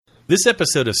This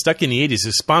episode of Stuck in the 80s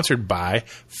is sponsored by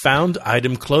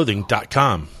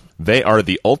FoundItemClothing.com. They are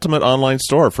the ultimate online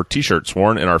store for t-shirts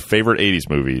worn in our favorite 80s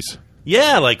movies.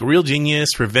 Yeah, like Real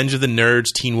Genius, Revenge of the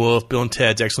Nerds, Teen Wolf, Bill and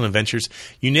Ted's Excellent Adventures.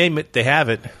 You name it, they have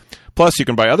it. Plus, you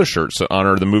can buy other shirts that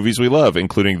honor the movies we love,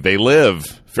 including They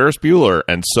Live, Ferris Bueller,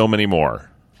 and so many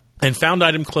more. And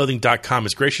FoundItemClothing.com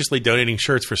is graciously donating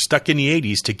shirts for Stuck in the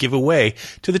 80s to give away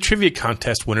to the trivia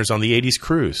contest winners on the 80s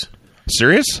cruise.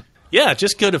 Serious? Yeah,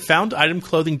 just go to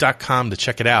FoundItemClothing.com to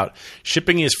check it out.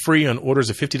 Shipping is free on orders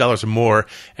of $50 or more,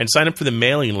 and sign up for the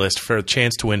mailing list for a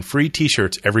chance to win free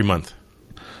t-shirts every month.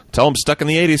 Tell them Stuck in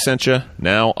the 80s sent you.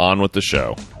 Now, on with the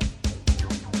show.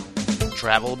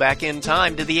 Travel back in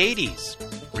time to the 80s,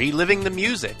 reliving the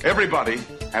music. Everybody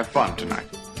have fun tonight.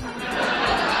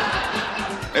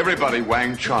 Everybody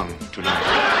Wang Chung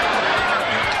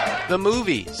tonight. The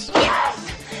movies.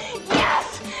 Yes!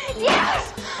 Yes!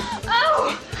 Yes!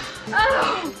 Oh!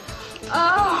 Oh!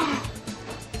 Oh!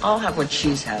 I'll have what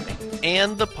she's having.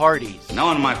 And the parties. No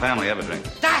one in my family ever drinks.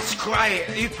 That's great.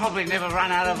 You've probably never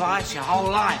run out of ice your whole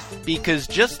life. Because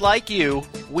just like you,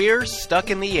 we're stuck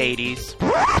in the 80s.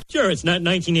 Sure, it's not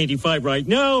 1985 right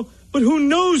now, but who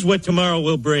knows what tomorrow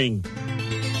will bring.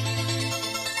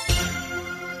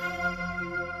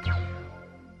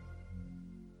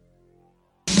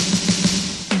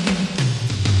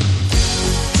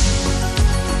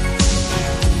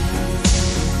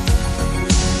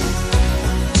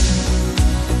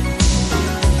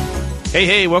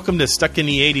 Hey, welcome to Stuck in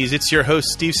the 80s. It's your host,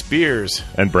 Steve Spears.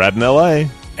 And Brad in L.A.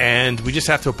 And we just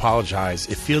have to apologize.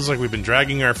 It feels like we've been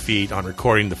dragging our feet on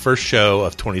recording the first show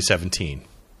of 2017.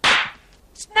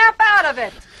 Snap out of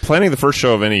it! Planning the first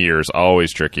show of any year is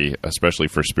always tricky, especially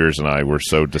for Spears and I. We're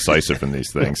so decisive in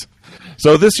these things.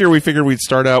 So this year we figured we'd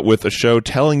start out with a show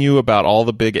telling you about all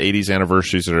the big 80s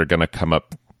anniversaries that are going to come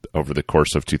up over the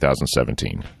course of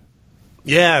 2017.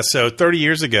 Yeah, so 30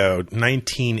 years ago,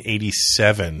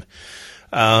 1987.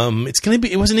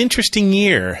 It was an interesting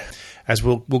year, as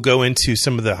we'll go into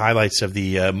some of the highlights of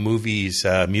the movies,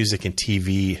 music, and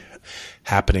TV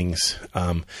happenings.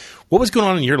 What was going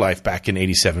on in your life back in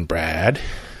 87, Brad?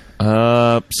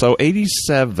 So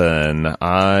 87,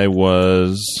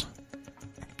 is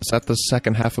that the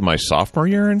second half of my sophomore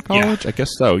year in college? Yeah. I guess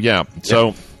so, yeah.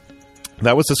 So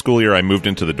that was the school year I moved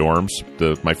into the dorms.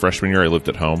 My freshman year, I lived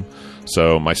at home.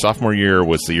 So my sophomore year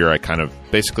was the year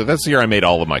that's the year I made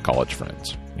all of my college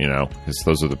friends, because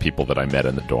those are the people that I met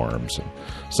in the dorms. And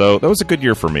so that was a good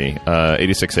year for me,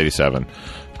 86, 87.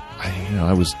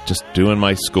 I was just doing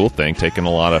my school thing, taking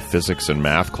a lot of physics and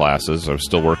math classes. I was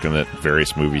still working at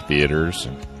various movie theaters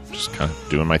and just kind of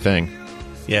doing my thing.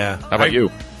 Yeah. How about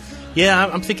you? Yeah,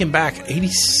 I'm thinking back,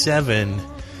 87,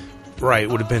 right,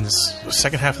 would have been the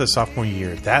second half of the sophomore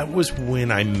year. That was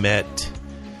when I met...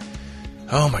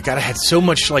 Oh my God! I had so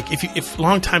much. If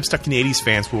long-time Stuck in the 80s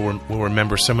fans will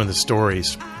remember some of the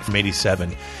stories from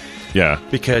 87. Yeah,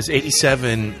 because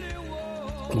 87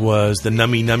 was the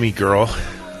nummy girl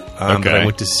that I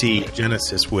went to see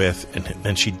Genesis with,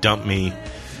 and she dumped me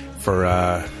for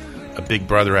a big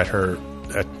brother at her.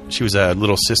 She was a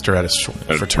little sister at a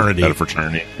fraternity. At a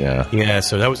fraternity, yeah. Yeah,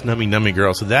 so that was nummy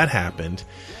girl. So that happened,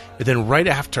 and then right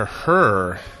after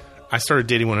her, I started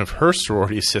dating one of her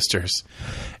sorority sisters.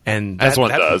 And as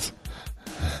one does.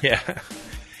 Yeah.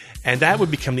 And that would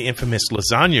become the infamous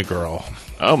lasagna girl.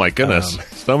 Oh, my goodness.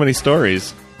 So many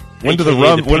stories. When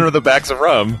are the bags of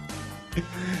rum?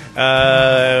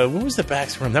 When was the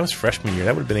bags of rum? That was freshman year.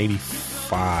 That would have been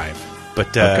 85. But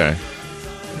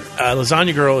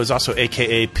lasagna girl is also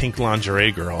a.k.a. pink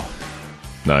lingerie girl.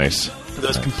 Nice. For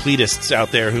those completists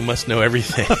out there who must know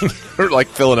everything. We're like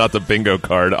filling out the bingo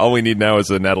card. All we need now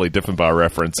is a Natalie Diffenbaugh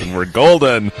reference, and we're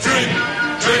golden.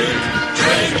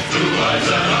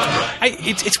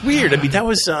 It's weird. I mean, that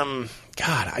was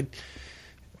I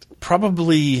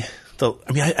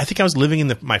think I was living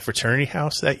in my fraternity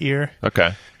house that year.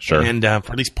 Okay, sure. And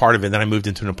for at least part of it, then I moved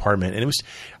into an apartment, and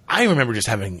I remember just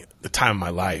having the time of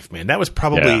my life, man. That was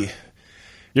probably. Yeah.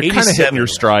 You're kind of hitting your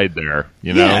stride there,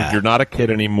 Yeah. You're not a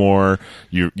kid anymore.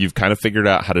 You've kind of figured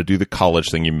out how to do the college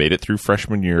thing. You made it through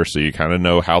freshman year, so you kind of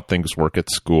know how things work at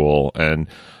school, and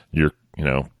you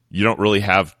don't really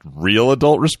have real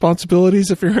adult responsibilities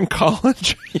if you're in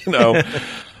college,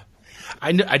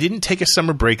 I didn't take a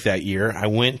summer break that year. I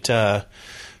went to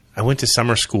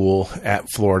summer school at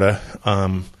Florida.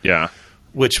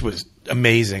 Which was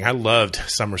amazing. I loved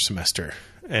summer semester,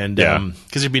 and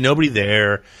because there'd be nobody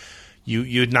there.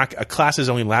 You'd knock a classes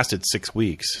only lasted 6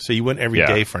 weeks, so you went every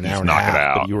day for an hour and a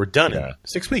half, but you were done in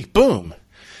 6 weeks. Boom.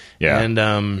 Yeah. And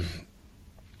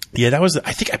that was.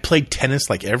 I think I played tennis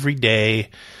like every day.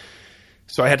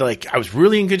 So I was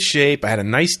really in good shape. I had a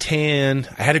nice tan.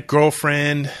 I had a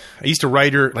girlfriend. I used to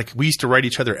write her, we used to write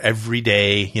each other every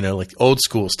day, like old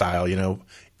school style,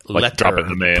 like drop it in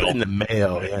the mail. Put it in the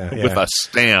mail, yeah. With a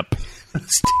stamp.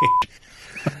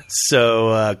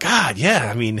 So, God,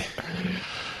 yeah, I mean,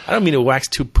 I don't mean to wax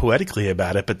too poetically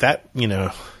about it, but that,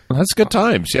 That's good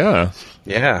times, yeah.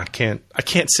 Yeah, I can't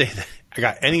say that I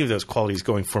got any of those qualities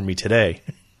going for me today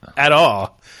at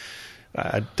all.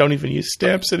 I don't even use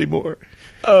stamps anymore.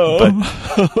 Oh.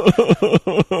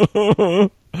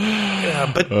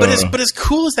 But as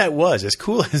cool as that was, as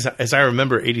cool as I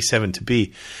remember 87 to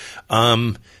be,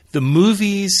 the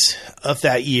movies of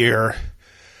that year,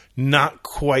 not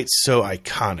quite so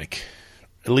iconic,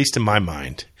 at least in my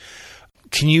mind.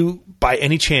 Can you, by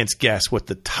any chance, guess what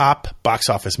the top box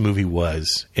office movie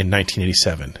was in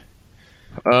 1987?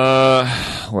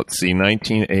 Let's see,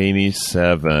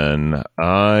 1987.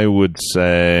 I would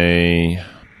say,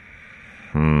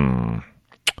 You're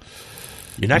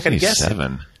not going to guess it.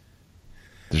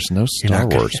 There's no Star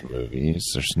Wars movies.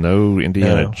 There's no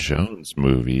Indiana Jones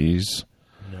movies.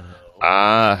 No.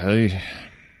 Hey,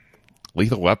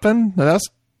 Lethal Weapon? That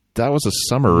was a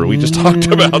summer. We just talked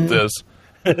about this.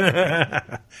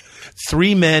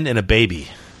 3 Men and a Baby.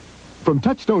 From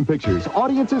Touchstone Pictures,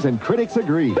 audiences and critics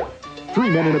agree. 3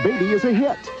 Men and a Baby is a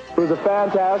hit. It was a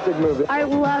fantastic movie. I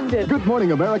loved it. Good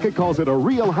Morning America calls it a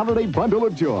real holiday bundle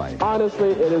of joy. Honestly,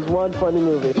 it is one funny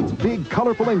movie. Its big,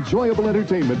 colorful, enjoyable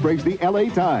entertainment breaks the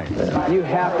LA Times. You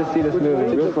have to see this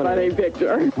movie. Real funny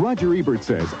picture. Roger Ebert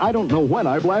says, I don't know when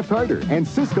I've laughed harder. And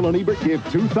Siskel and Ebert give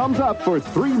 2 thumbs up for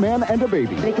 3 Men and a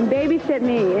Baby. They can babysit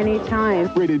me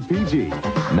anytime. Rated PG.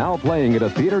 Now playing at a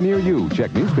theater near you.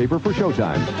 Check newspaper for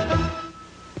showtime.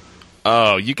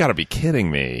 Oh, you got to be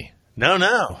kidding me.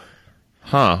 No.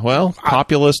 Huh. Well,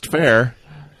 populist fare.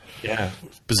 Yeah.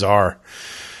 Bizarre.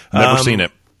 Never seen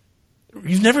it.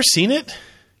 You've never seen it?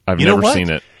 I've never seen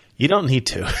it. You don't need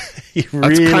to.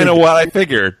 That's kind of what I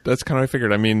figured.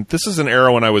 I mean, this is an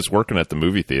era when I was working at the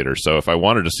movie theater, so if I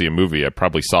wanted to see a movie, I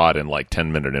probably saw it in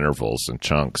 10-minute intervals and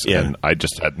chunks, and I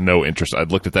just had no interest. I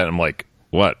looked at that and I'm like,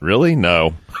 what, really?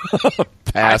 No.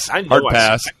 Pass. Hard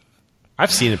pass.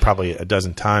 I've seen it probably a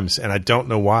dozen times, and I don't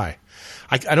know why.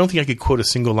 I don't think I could quote a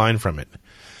single line from it.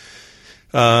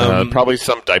 Probably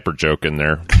some diaper joke in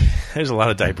there. There's a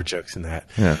lot of diaper jokes in that.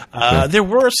 Yeah. There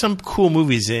were some cool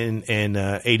movies in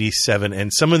 87,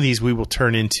 and some of these we will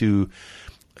turn into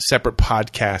separate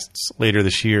podcasts later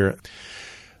this year.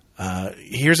 I'll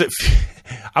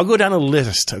go down a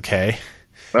list, okay?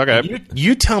 Okay.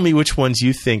 You tell me which ones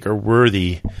you think are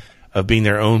worthy of being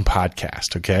their own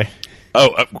podcast, okay?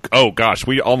 Oh gosh,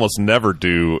 we almost never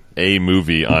do a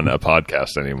movie on a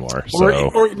podcast anymore. So.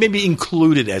 Or maybe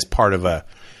included as part of a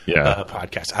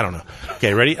podcast. I don't know.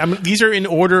 Okay, ready? These are in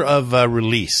order of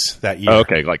release that year.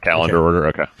 Okay, like calendar order.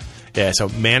 Okay. Yeah, so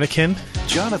Mannequin.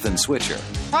 Jonathan Switcher.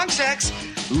 Punk sex.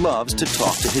 Loves to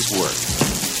talk to his work.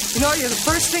 You know, you're the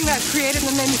first thing that created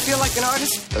and made me feel like an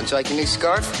artist. Don't you like your new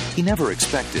scarf? He never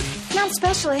expected. Not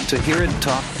especially. To hear it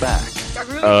talk back.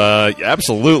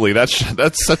 Absolutely.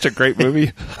 That's such a great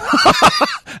movie.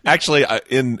 Actually,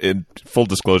 in full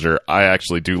disclosure, I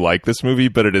actually do like this movie,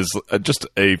 but it is just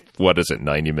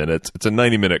 90 minutes? It's a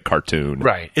 90-minute cartoon.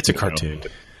 Right. It's a cartoon.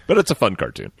 But it's a fun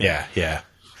cartoon. Yeah.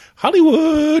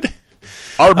 Hollywood.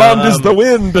 Our bond is the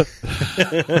wind.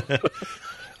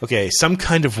 Okay, Some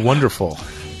Kind of Wonderful.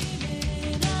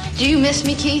 Do you miss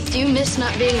me, Keith? Do you miss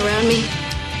not being around me?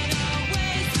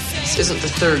 This isn't the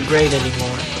 3rd grade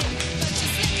anymore.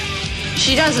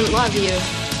 She doesn't love you.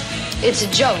 It's a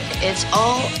joke. It's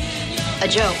all a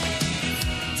joke.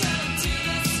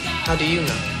 How do you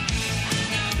know?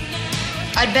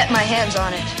 I'd bet my hands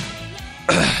on it.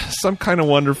 Some Kind of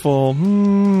Wonderful.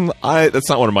 That's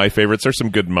not one of my favorites. There's some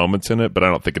good moments in it, but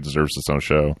I don't think it deserves its own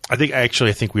show. I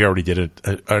think we already did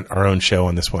our own show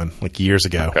on this one years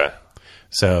ago. Okay.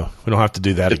 So we don't have to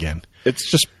do that again.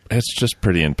 It's just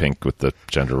Pretty in Pink with the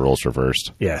gender roles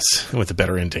reversed. Yes, with the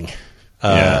better ending.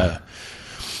 Yeah.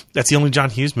 That's the only John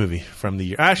Hughes movie from the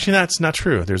year. Actually, that's not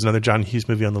true. There's another John Hughes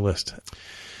movie on the list.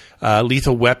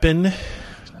 Lethal Weapon.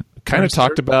 Kind of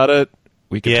talked about it.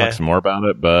 We could talk some more about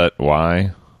it, but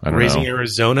why? I don't know. Raising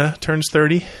Arizona turns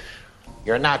 30.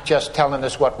 You're not just telling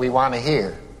us what we want to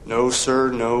hear. No, sir,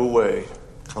 no way.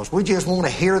 Because we just want to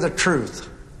hear the truth.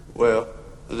 Well,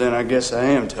 then I guess I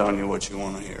am telling you what you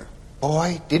want to hear.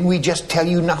 Boy, didn't we just tell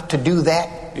you not to do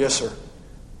that? Yes, sir.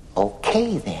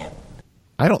 Okay, then.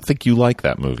 I don't think you like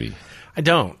that movie. I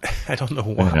don't know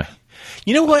why.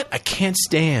 You know what? I can't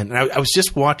stand. I was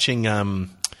just watching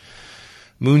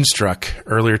Moonstruck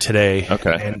earlier today.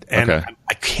 Okay. And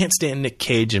I can't stand Nick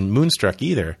Cage in Moonstruck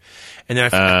either. And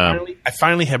then I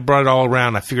finally have brought it all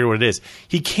around. I figured what it is.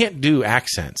 He can't do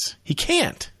accents. He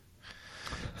can't.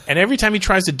 And every time he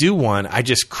tries to do one, I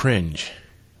just cringe.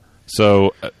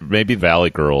 So maybe Valley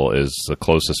Girl is the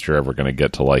closest you're ever going to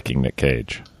get to liking Nick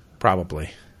Cage. Probably.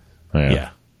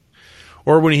 Yeah.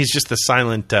 Or when he's just the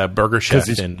silent burger chef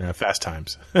in Fast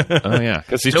Times. Oh yeah,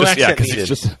 because he's just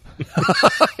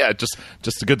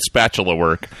a good spatula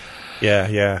work.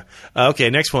 Yeah. Okay,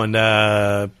 next one.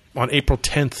 On April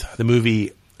 10th, the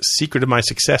movie Secret of My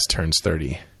Success turns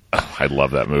 30. Oh, I love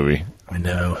that movie. I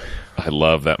know. I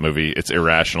love that movie. It's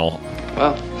irrational.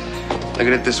 Well, look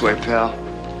at it this way, pal.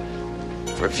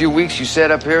 For a few weeks, you sat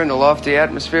up here in the lofty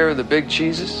atmosphere of the big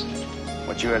cheeses.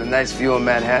 But you had a nice view of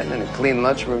Manhattan and a clean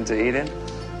lunchroom to eat in.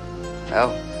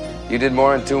 Well, you did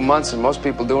more in 2 months than most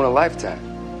people do in a lifetime.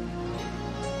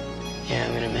 Yeah,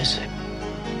 I'm gonna miss it.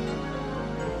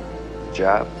 The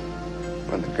job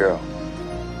or the girl?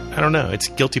 I don't know. It's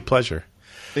guilty pleasure.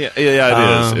 Yeah,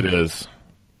 it is.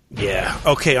 Yeah.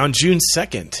 Okay, on June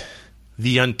 2nd,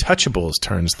 The Untouchables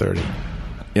turns 30.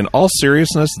 In all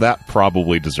seriousness, that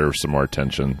probably deserves some more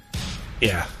attention.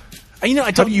 Yeah. You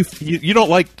don't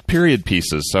like period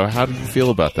pieces, so how do you feel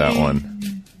about that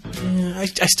one? I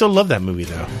still love that movie,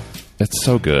 though. It's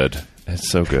so good.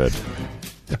 It's so good.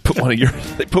 They put one of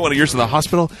yours in the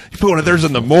hospital. You put one of theirs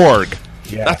in the morgue.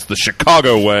 Yeah. That's the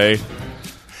Chicago way.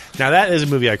 Now, that is a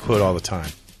movie I quote all the time.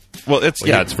 Well,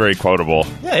 it's very quotable.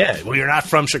 Yeah. Well, you're not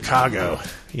from Chicago,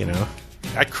 you know.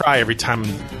 I cry every time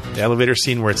the elevator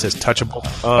scene where it says touchable.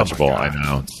 Oh, touchable, I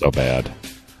know. It's so bad.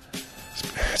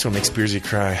 That's what makes Beersy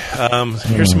cry.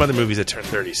 Here's some other movies that turn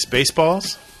 30.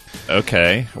 Spaceballs.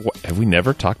 Okay. Have we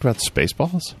never talked about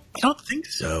Spaceballs? I don't think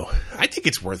so. I think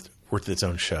it's worth its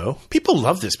own show. People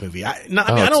love this movie. I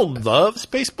don't love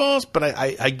Spaceballs, but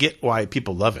I get why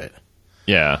people love it.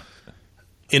 Yeah.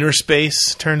 Inner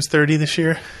Space turns 30 this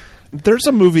year. There's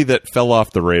a movie that fell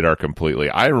off the radar completely.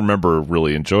 I remember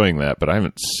really enjoying that, but I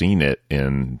haven't seen it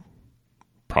in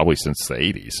probably since the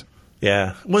 80s.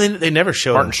 Yeah. Well, they never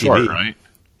show Martin it on Short, TV. right?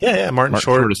 Yeah. Martin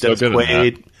Short, Dennis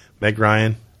Quaid, Meg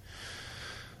Ryan.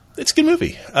 It's a good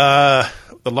movie. The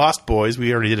Lost Boys.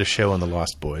 We already did a show on The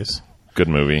Lost Boys. Good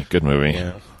movie.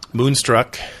 Yeah.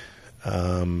 Moonstruck.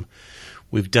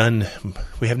 We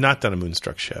have not done a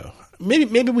Moonstruck show.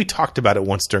 Maybe we talked about it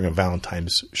once during a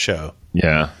Valentine's show.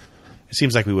 Yeah. It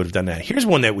seems like we would have done that. Here's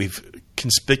one that we've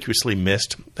conspicuously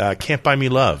missed. Can't Buy Me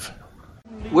Love.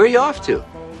 Where are you off to?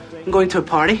 I'm going to a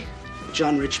party.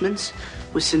 John Richmond's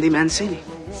with Cindy Mancini.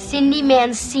 Cindy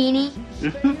Mancini?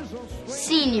 Mm-hmm.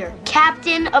 Senior,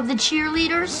 captain of the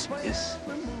cheerleaders? Yes.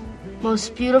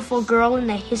 Most beautiful girl in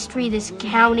the history of this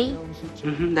county?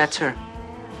 Mm-hmm, that's her.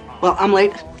 Well, I'm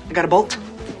late. I got a bolt.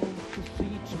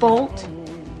 Bolt?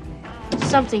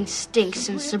 Something stinks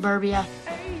in suburbia.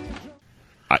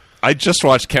 I just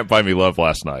watched Can't Buy Me Love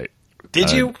last night. Did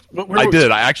you? I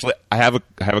did. I have a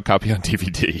copy on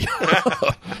DVD.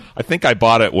 I think I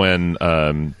bought it when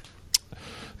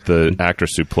the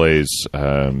actress who plays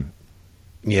when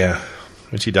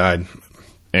she died,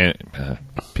 and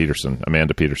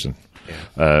Amanda Peterson,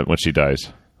 when she died.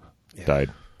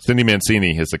 Cindy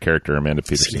Mancini is the character. Amanda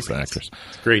Peterson's the actress.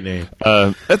 It's a great name.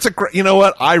 It's a great. You know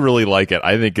what? I really like it.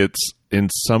 I think it's in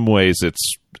some ways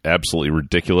it's absolutely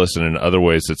ridiculous, and in other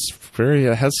ways it's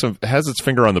has its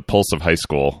finger on the pulse of high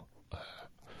school.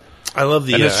 I love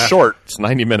the. And it's short. It's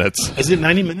 90 minutes. Is it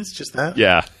 90 minutes? Just that?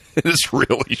 Yeah, it is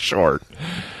really short.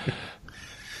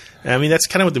 I mean, that's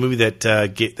kind of what the movie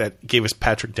that gave us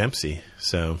Patrick Dempsey.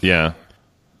 So yeah,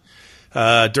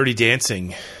 Dirty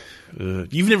Dancing.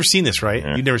 You've never seen this, right?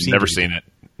 Yeah. You've never seen it.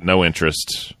 No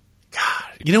interest. God,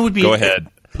 you know what would be? Go ahead.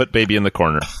 Put baby in the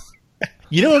corner.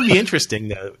 You know what would be interesting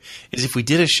though is if we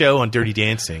did a show on Dirty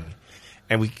Dancing,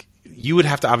 and you would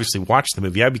have to obviously watch the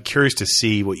movie. I'd be curious to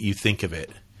see what you think of it.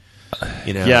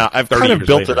 You know, yeah, I've kind of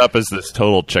built it up as this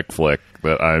total chick flick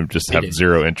that I just have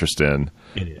zero interest in.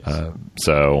 It is.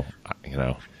 So, you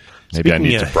know, maybe I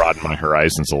need to broaden my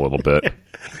horizons a little bit.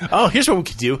 Oh, here's what we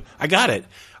could do. I got it.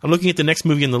 I'm looking at the next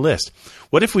movie on the list.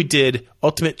 What if we did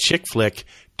Ultimate Chick Flick,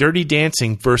 Dirty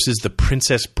Dancing versus The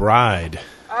Princess Bride?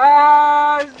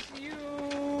 As you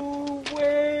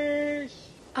wish.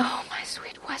 Oh, my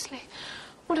sweet Wesley.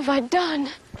 What have I done?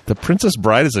 The Princess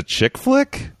Bride is a chick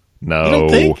flick? No. You don't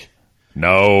think?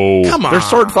 No. Come on. They're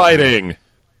sword fighting.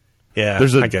 Yeah,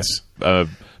 there's I guess.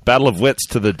 Battle of wits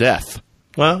to the death.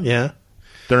 Well, yeah.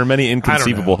 There are many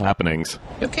inconceivable happenings.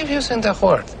 You keep using the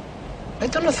word. I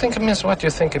don't think it means what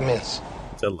you think it means.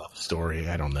 It's a love story.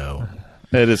 I don't know.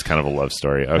 It is kind of a love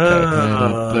story.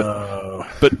 Okay.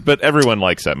 But everyone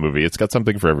likes that movie. It's got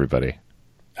something for everybody.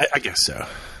 I guess so.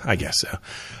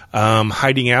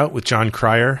 Hiding Out with John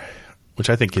Cryer, which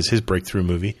I think is his breakthrough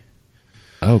movie.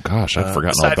 Oh, gosh. I've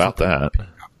forgotten all about that.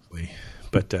 Probably.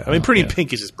 But, Pretty in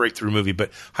Pink is his breakthrough movie,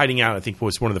 but Hiding Out, I think,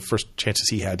 was one of the first chances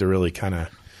he had to really kind of...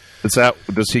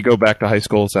 Does he go back to high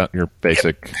school? Is that your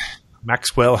basic... Yep.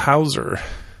 Maxwell Hauser.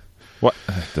 What?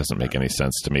 It doesn't make any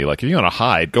sense to me. Like, if you want to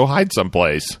hide, go hide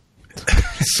someplace.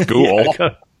 School.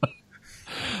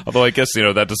 Although I guess,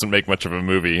 that doesn't make much of a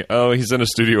movie. Oh, he's in a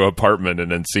studio apartment in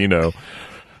Encino.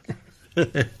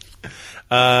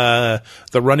 The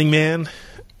Running Man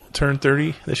turned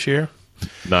 30 this year.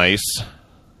 Nice.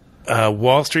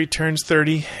 Wall Street turns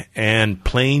 30, and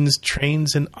Planes,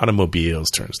 Trains, and Automobiles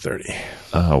turns 30.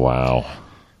 Oh, wow.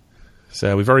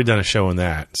 So we've already done a show on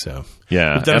that. So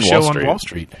yeah, we've done a show on Wall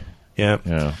Street. Yeah.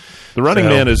 The Running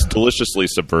Man is deliciously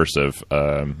subversive.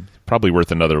 Probably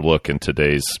worth another look in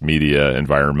today's media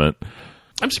environment.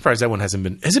 I'm surprised that one hasn't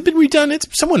been. Has it been redone?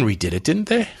 Someone redid it, didn't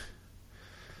they?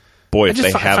 Boy, if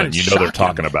they haven't, they're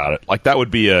talking about it. Like that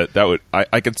would be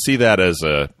I could see that as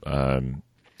a a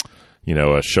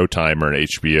Showtime or an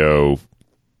HBO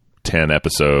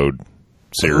 10-episode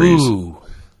series. Ooh,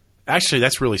 actually,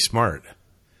 that's really smart.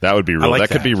 That would be real. That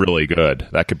could be really good.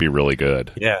 That could be really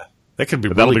good. Yeah, that could be.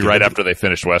 But that'll be right after they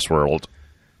finish Westworld.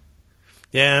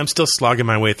 Yeah, I'm still slogging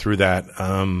my way through that.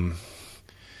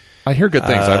 I hear good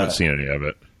things. I haven't seen any of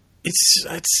it.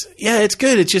 It's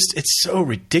good. It's so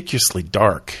ridiculously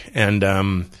dark, and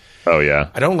oh yeah,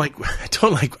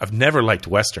 I've never liked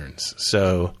westerns,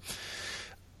 so.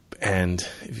 And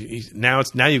now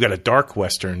you've got a dark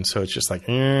western, so it's just like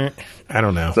I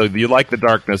don't know. So you like the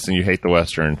darkness and you hate the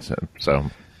westerns. So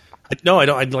no, I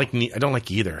don't. I don't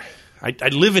like either. I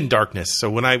live in darkness, so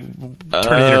when I turn to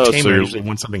entertainment, I usually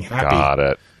want something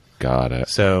happy. Got it.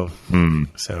 So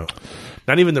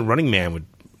not even The Running Man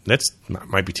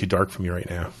might be too dark for me right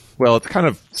now. Well, it's kind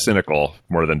of cynical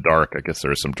more than dark. I guess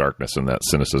there is some darkness in that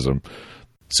cynicism.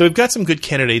 So we've got some good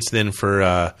candidates then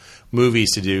for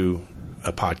movies to do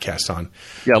a podcast on.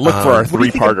 Yeah, look for our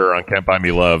 3-parter on Can't Buy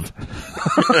Me Love.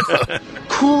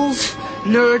 Cools,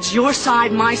 nerds, your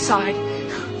side, my side.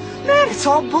 Man, it's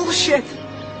all bullshit.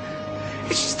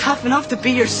 It's just tough enough to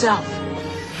be yourself.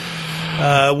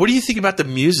 What do you think about the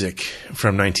music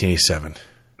from 1987?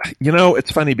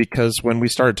 It's funny because when we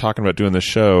started talking about doing the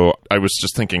show, I was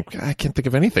just thinking, I can't think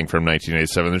of anything from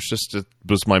 1987.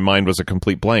 My mind was a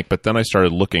complete blank. But then I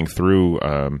started looking through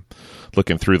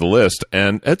the list,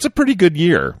 and it's a pretty good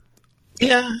year.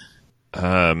 Yeah.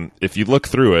 If you look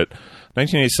through it,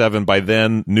 1987, by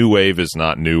then, New Wave is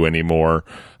not new anymore.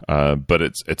 But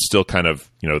it's still kind of,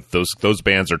 those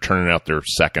bands are turning out their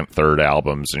second, third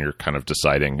albums, and you're kind of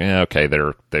deciding, okay,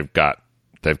 they've got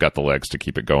the legs to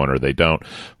keep it going, or they don't.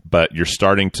 But you're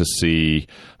starting to see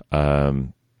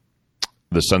the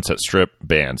Sunset Strip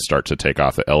bands start to take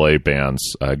off. The LA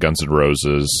bands, Guns N'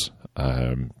 Roses,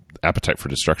 Appetite for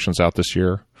Destruction's out this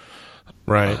year,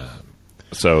 right?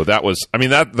 So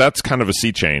that's kind of a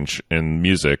sea change in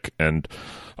music, and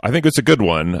I think it's a good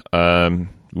one.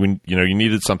 You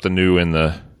needed something new in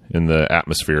the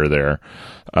atmosphere there.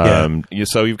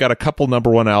 So you've got a couple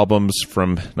number one albums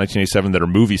from 1987 that are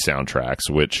movie soundtracks,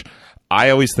 which I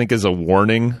always think is a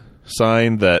warning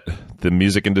sign that the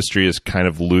music industry is kind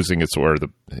of losing its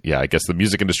the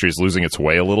music industry is losing its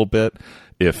way a little bit.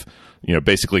 If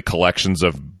basically collections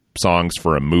of songs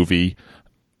for a movie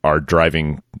are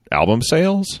driving album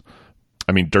sales.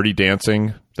 I mean, Dirty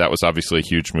Dancing, that was obviously a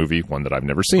huge movie, one that I've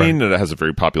never seen, and it has a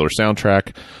very popular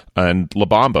soundtrack. And La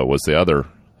Bamba was the other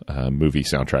movie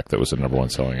soundtrack that was a number one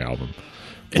selling album.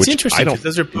 It's interesting. I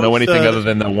don't know anything other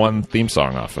than the one theme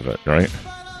song off of it, right?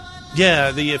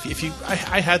 Yeah,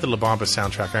 I had the La Bamba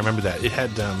soundtrack. I remember that it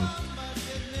had.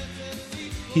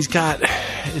 He's got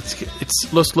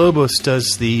it's Los Lobos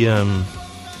does the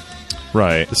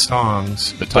the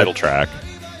songs, the title track,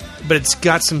 but it's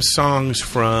got some songs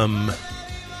from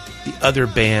the other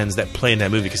bands that play in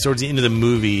that movie, because towards the end of the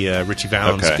movie, Richie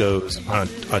Valens goes on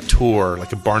a tour,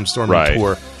 like a barnstorming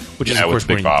tour, which is of course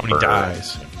when he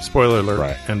dies. Spoiler alert!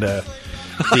 Right. And a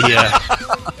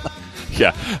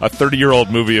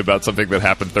 30-year-old movie about something that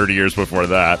happened 30 years before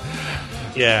that.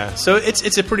 Yeah, so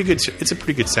it's a pretty good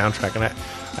soundtrack, and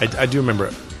I do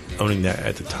remember owning that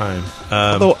at the time.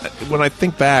 Although when I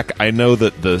think back, I know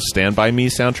that the Stand By Me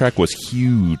soundtrack was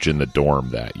huge in the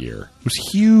dorm that year. It was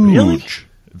huge. Really?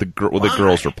 The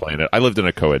girls were playing it. I lived in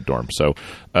a co-ed dorm, so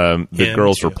the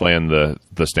girls were playing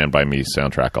the Stand By Me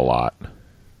soundtrack a lot.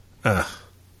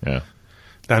 Yeah,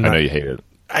 I know you hate it.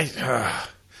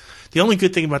 The only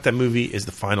good thing about that movie is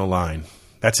the final line.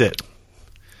 That's it.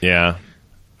 Yeah.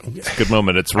 It's a good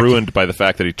moment. It's ruined by the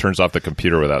fact that he turns off the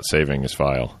computer without saving his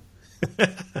file.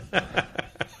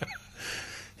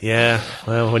 Yeah.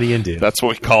 Well, what are you gonna do? That's what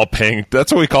we call paying.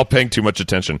 That's what we call paying too much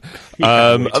attention.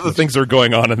 Other things that are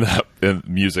going on in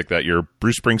music that year.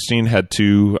 Bruce Springsteen had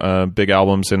two big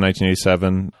albums in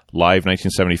 1987. Live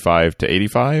 1975 to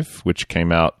 85, which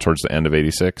came out towards the end of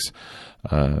 86,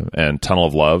 and Tunnel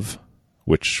of Love,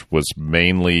 which was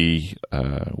mainly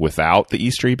without the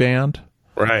E Street Band.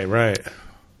 Right.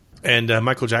 And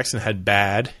Michael Jackson had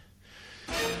Bad,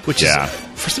 which is,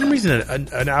 for some reason,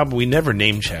 an album we never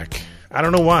name check. I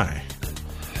don't know why.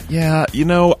 Yeah,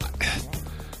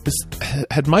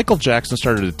 had Michael Jackson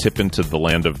started to tip into the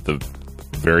land of the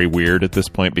very weird at this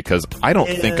point? Because I don't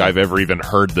think I've ever even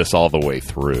heard this all the way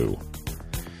through.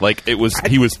 Like, he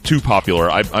was too popular.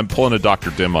 I'm pulling a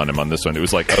Dr. Dim on him on this one. It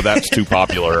was like, oh, that's too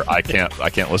popular. I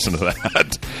can't listen to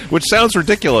that. Which sounds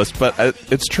ridiculous, but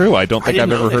it's true. I don't think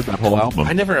I've ever heard that whole album.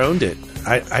 I never owned it.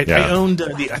 I owned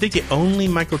I think the only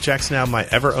Michael Jackson album I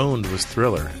ever owned was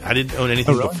Thriller. I didn't own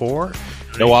anything before.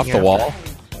 No Off the Wall?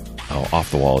 Oh, Off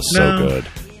the Wall is so good.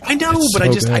 I know, it's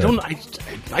but so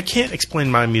I can't explain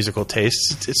my musical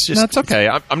tastes. It's just that's okay.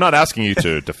 I'm not asking you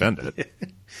to defend it.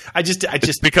 I just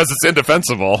because it's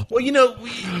indefensible. Well,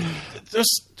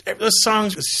 those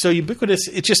songs are so ubiquitous.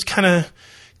 It just kind of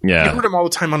you heard them all the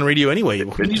time on the radio anyway.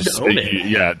 We need to own it.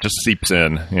 Yeah, it just seeps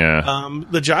in. Yeah.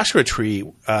 The Joshua Tree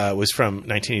was from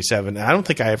 1987. I don't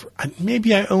think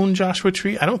maybe I own Joshua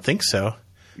Tree. I don't think so.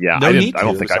 Yeah, I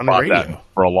don't think I bought that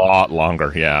for a lot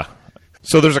longer. Yeah.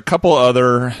 So there's a couple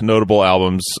other notable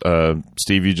albums.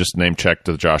 Steve, you just name-checked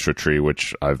the Joshua Tree,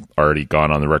 which I've already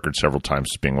gone on the record several times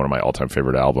as being one of my all-time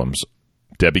favorite albums.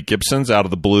 Debbie Gibson's Out of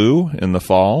the Blue in the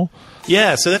fall.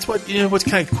 Yeah, so that's what's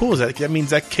kind of cool is that means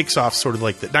that kicks off sort of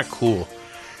like not cool,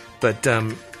 but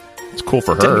it's cool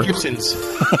for her. Debbie Gibson's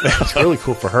it's really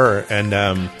cool for her,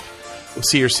 and we'll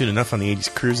see her soon enough on the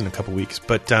 80s cruise in a couple weeks.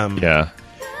 But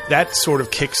that sort of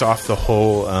kicks off the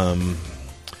whole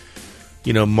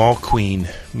Mall Queen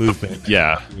movement.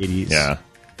 Yeah. In the 80s. Yeah.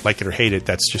 Like it or hate it,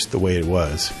 that's just the way it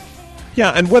was.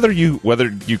 Yeah, and whether you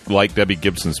like Debbie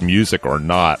Gibson's music or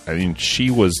not, I mean, she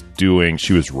was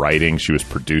writing, she was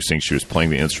producing, she was playing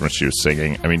the instruments, she was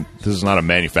singing. I mean, this is not a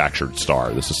manufactured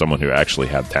star. This is someone who actually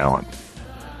had talent.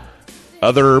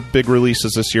 Other big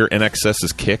releases this year,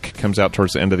 NXS's Kick comes out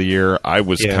towards the end of the year. I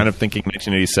was kind of thinking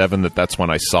 1987 that's when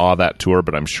I saw that tour,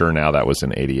 but I'm sure now that was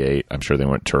in 88. I'm sure they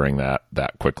weren't touring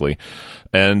that quickly.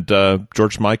 And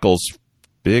George Michael's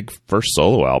big first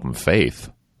solo album, Faith,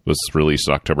 was released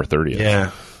October 30th.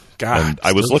 Yeah. God. And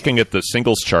I was looking at the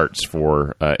singles charts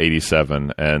for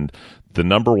 87, and the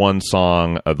number one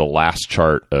song of the last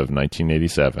chart of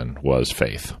 1987 was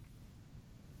Faith.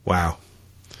 Wow.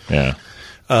 Yeah.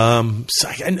 So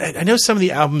I know some of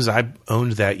the albums I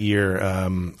owned that year.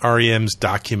 REM's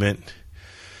Document,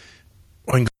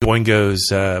 Boingo's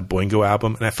Boingo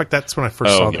album, and in fact that's when I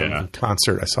first saw them in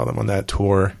concert. I saw them on that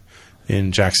tour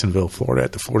in Jacksonville, Florida,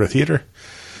 at the Florida Theater.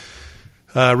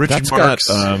 Richard Marx,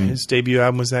 his debut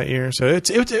album was that year. So it's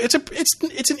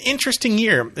an interesting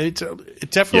year. It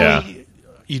definitely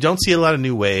you don't see a lot of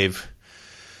new wave.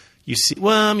 You see,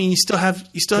 you still have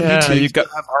U2, you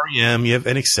have REM, you have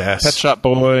NXS. Pet Shop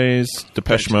Boys,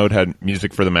 Depeche Mode had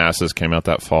Music for the Masses, came out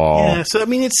that fall. Yeah, so I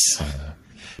mean it's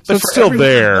still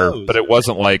there, but it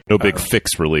wasn't like No Big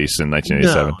Fix release in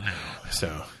 1987. No.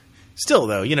 So still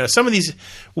though, some of these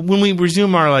when we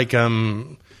resume our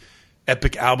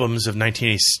epic albums of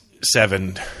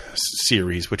 1987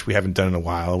 series, which we haven't done in a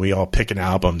while, we all pick an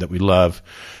album that we love.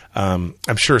 I'm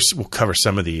sure we'll cover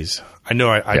some of these. I know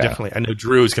I know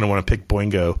Drew is going to want to pick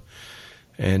Boingo,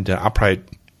 and I'll probably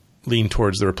lean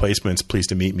towards The Replacements, Pleased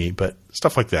to Meet Me, but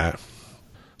stuff like that.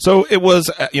 So it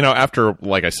was, after,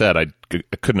 like I said, I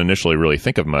couldn't initially really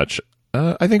think of much.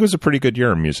 I think it was a pretty good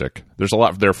year in music. There's a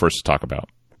lot there for us to talk about.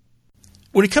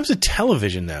 When it comes to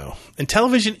television, though, and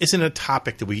television isn't a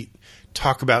topic that we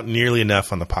talk about nearly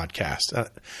enough on the podcast. We're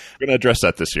going to address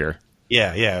that this year.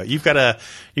 Yeah. You've got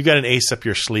an ace up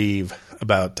your sleeve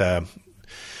about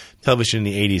television in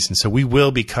the 80s, and so we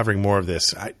will be covering more of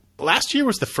this. Last year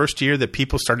was the first year that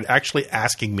people started actually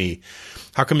asking me,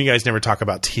 how come you guys never talk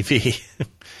about TV?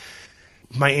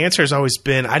 My answer has always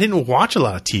been, I didn't watch a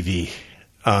lot of TV.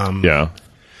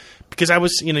 Because I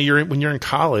was, when you're in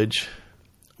college,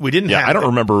 we didn't have... I don't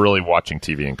remember really watching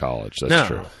TV in college. That's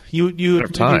true. You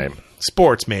have time.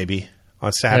 Sports, maybe,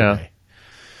 on Saturday. Yeah.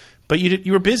 But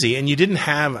you were busy, and you didn't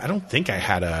have... I don't think I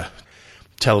had a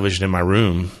television in my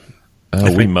room.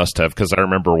 We must have, because I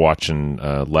remember watching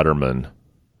Letterman,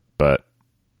 but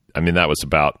I mean that was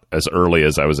about as early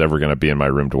as I was ever going to be in my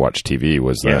room to watch TV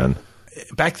was then.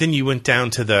 back then you went down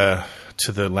to the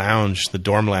lounge, the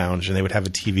dorm lounge, and they would have a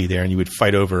TV there, and you would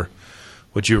fight over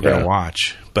what you were going to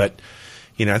watch. But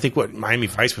I think what Miami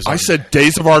Vice was on. I said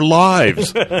Days of Our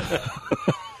Lives.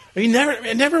 I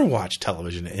never watched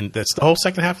television, and that's the whole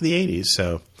second half of the 80s.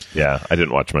 So yeah, I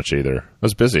didn't watch much either. I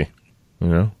was busy,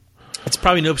 It's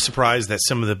probably no surprise that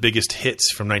some of the biggest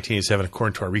hits from 1987,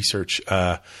 according to our research,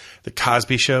 The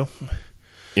Cosby Show.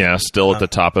 Yeah, still at the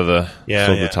top of the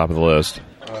the top of the list.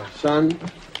 Son,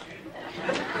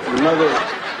 your mother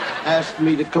asked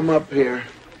me to come up here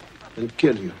and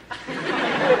kill you.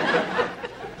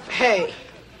 Hey,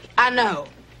 I know.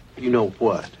 You know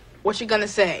what? What you gonna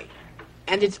say?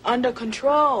 And it's under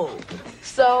control.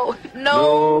 So,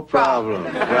 no problem.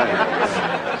 Right.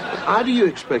 How do you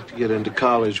expect to get into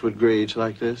college with grades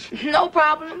like this? No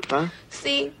problem. Huh?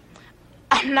 See,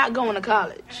 I'm not going to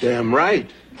college. Damn right.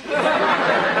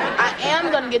 I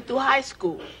am gonna get through high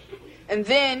school. And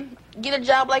then get a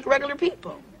job like regular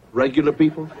people. Regular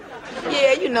people?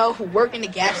 Yeah, who work in the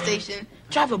gas station,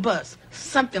 drive a bus,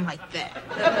 something like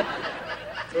that.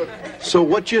 So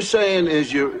what you're saying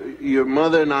is your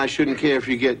mother and I shouldn't care if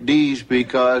you get D's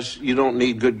because you don't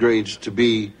need good grades to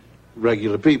be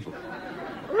regular people.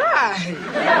 Right.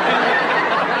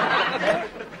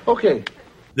 Okay.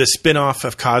 The spin-off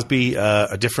of Cosby,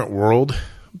 A Different World,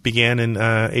 began in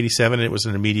 87, and it was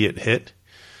an immediate hit.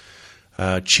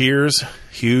 Cheers,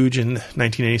 huge in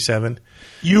 1987.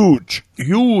 Huge.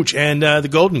 And The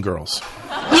Golden Girls.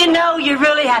 You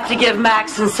really have to give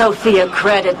Max and Sophia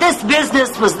credit. This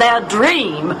business was their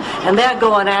dream, and they're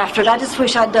going after it. I just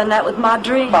wish I'd done that with my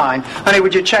dream. Fine. Honey,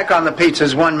 would you check on the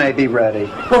pizzas? One may be ready.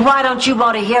 Well, why don't you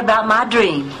want to hear about my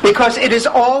dream? Because it is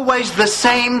always the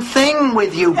same thing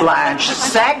with you, Blanche.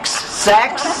 Sex,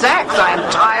 sex, sex.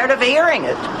 I'm tired of hearing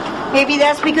it. Maybe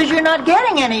that's because you're not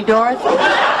getting any, Dorothy.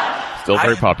 Still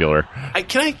very popular.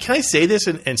 Can I say this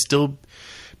and still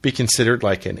be considered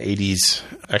like an 80s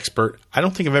expert? I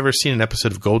don't think I've ever seen an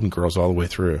episode of Golden Girls all the way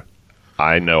through.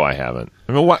 I know I haven't.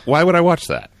 I mean, why would I watch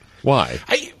that? Why?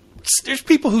 There's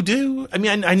people who do. I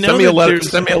mean, I know. Send me a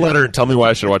letter and tell me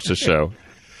why I should watch this show.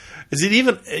 Is it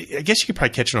even? I guess you could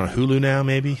probably catch it on Hulu now,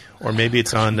 maybe, or maybe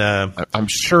it's on. I'm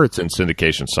sure it's in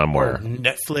syndication somewhere. Or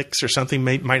Netflix or something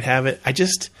might have it. I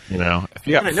just, if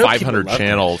you got 500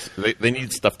 channels, they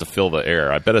need stuff to fill the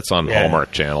air. I bet it's on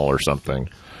Hallmark Channel or something.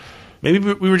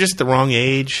 Maybe we were just the wrong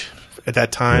age at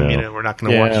that time. We're not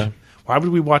going to watch. Why would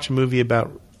we watch a movie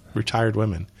about retired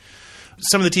women?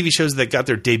 Some of the TV shows that got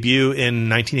their debut in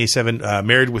 1987,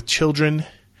 Married with Children.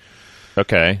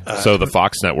 Okay, so the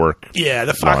Fox Network. Yeah,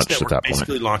 the Fox Network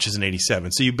basically launches in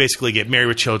 87. So you basically get Married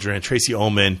with Children, Tracy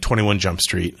Ullman, 21 Jump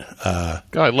Street. God,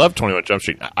 I love 21 Jump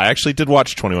Street. I actually did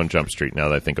watch 21 Jump Street now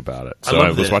that I think about it. So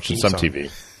I was watching some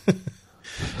TV.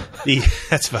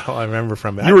 That's about all I remember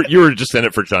from it. You were just in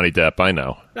it for Johnny Depp, I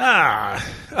know.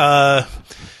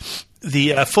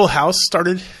 The Full House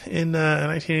started in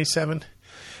 1987.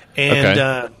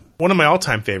 And one of my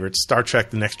all-time favorites, Star Trek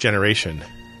The Next Generation,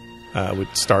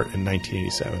 would start in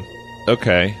 1987.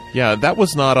 Okay. Yeah, that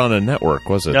was not on a network,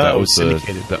 was it? No, that it was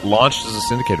syndicated. That launched as a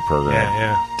syndicated program.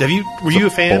 Yeah. Were you a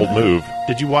fan? Bold move.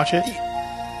 Did you watch it?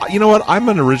 You know what? I'm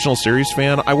an original series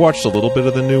fan. I watched a little bit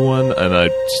of the new one, and I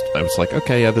was like,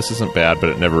 okay, yeah, this isn't bad, but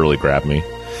it never really grabbed me.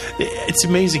 It's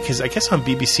amazing because I guess on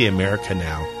BBC America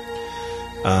now,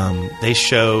 they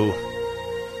show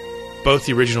both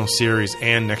the original series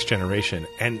and Next Generation.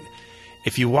 And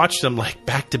if you watch them like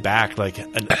back to back, like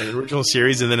an original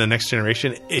series and then a Next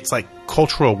Generation, it's like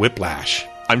cultural whiplash.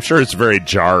 I'm sure it's very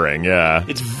jarring, yeah.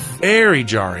 It's very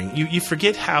jarring. You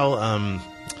forget how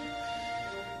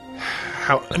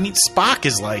Spock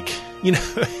is like,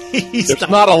 there's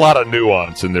not a lot of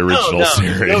nuance in the original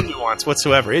series. No nuance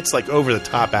whatsoever. It's like over the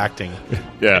top acting.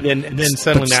 Yeah. And then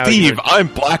suddenly now, Steve, I'm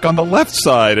black on the left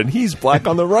side and he's black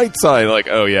on the right side. Like,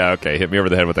 oh yeah, okay, hit me over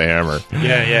the head with a hammer.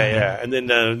 Yeah. And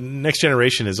then Next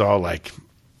Generation is all like,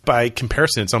 by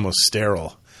comparison, it's almost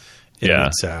sterile in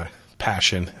its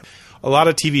passion. A lot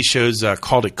of TV shows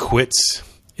called it quits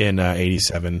in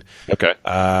 87. Okay.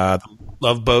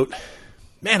 Love Boat.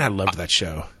 Man, I loved that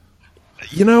show.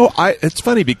 It's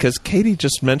funny because Katie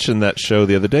just mentioned that show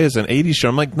the other day as an 80s show.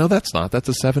 I'm like, no, that's not. That's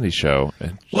a 70s show.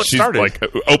 And it started. Like,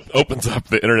 opens up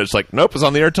the internet. It's like, nope, it's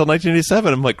on the air until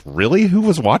 1987. I'm like, really? Who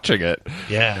was watching it?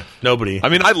 Yeah, nobody. I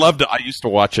mean, I loved it. I used to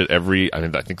watch it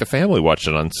I think the family watched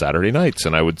it on Saturday nights,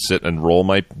 and I would sit and roll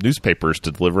my newspapers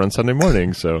to deliver on Sunday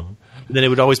morning. So then it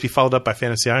would always be followed up by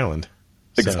Fantasy Island.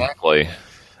 Exactly.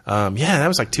 That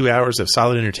was like 2 hours of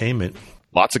solid entertainment.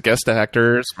 Lots of guest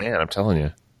actors. Man, I'm telling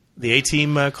you. The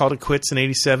A-Team called it quits in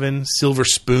 87. Silver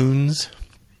Spoons.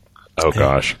 Oh,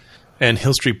 gosh. And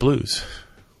Hill Street Blues.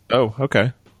 Oh,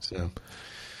 okay. So,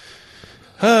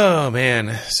 oh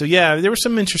man. So yeah, there was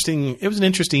some interesting. It was an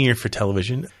interesting year for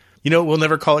television. You know what we'll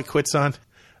never call it quits on?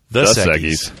 The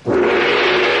Seggies.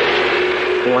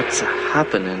 What's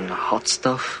happening, hot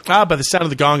stuff? By the sound of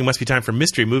the gong, it must be time for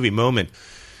Mystery Movie Moment.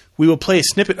 We will play a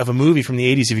snippet of a movie from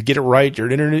the 80s. If you get it right, you're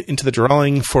entered into the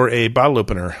drawing for a bottle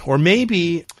opener. Or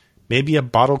maybe a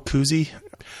bottle koozie.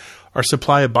 Our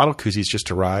supply of bottle koozies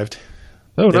just arrived.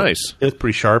 Oh, nice. It was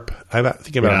pretty sharp. I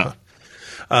think about it.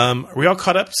 Are we all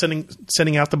caught up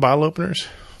sending out the bottle openers?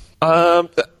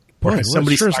 Boy,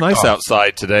 somebody sure is nice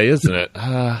outside today, isn't it?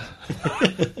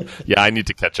 Yeah, I need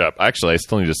to catch up. Actually, I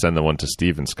still need to send the one to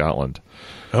Steve in Scotland.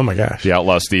 Oh my gosh, the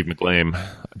outlaw Steve McLean.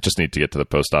 I just need to get to the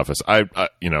post office.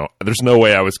 There's no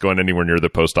way I was going anywhere near the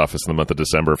post office in the month of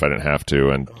December if I didn't have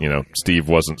to, and Steve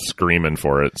wasn't screaming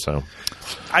for it. So,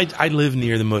 I live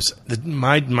near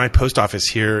my post office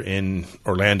here in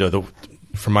Orlando.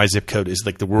 From my zip code is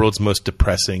like the world's most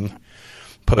depressing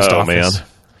post office. Man.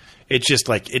 It's just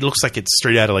like, it looks like it's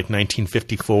straight out of like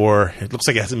 1954. It looks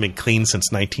like it hasn't been cleaned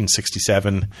since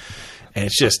 1967. And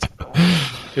it's just,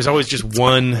 there's always just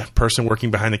one person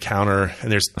working behind the counter,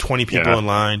 and there's 20 people in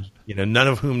line, none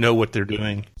of whom know what they're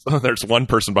doing. So there's one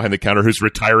person behind the counter who's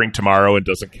retiring tomorrow and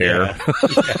doesn't care.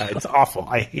 Yeah, it's awful.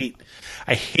 I hate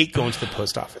going to the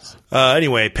post office.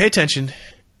 Anyway, pay attention.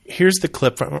 Here's the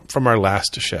clip from our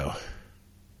last show.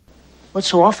 What's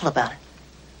so awful about it?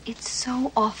 It's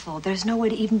so awful. There's no way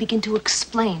to even begin to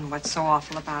explain what's so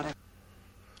awful about it.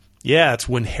 Yeah, it's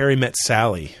When Harry Met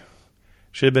Sally.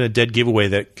 Should have been a dead giveaway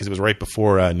because it was right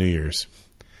before New Year's.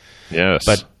 Yes.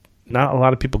 But not a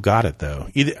lot of people got it, though.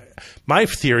 My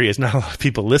theory is not a lot of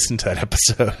people listened to that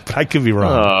episode, but I could be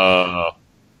wrong.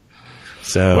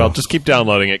 Well, just keep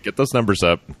downloading it. Get those numbers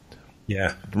up.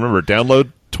 Yeah. Remember,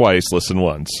 download twice, listen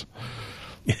once.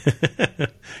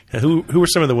 Who were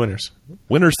some of the winners?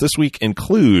 Winners this week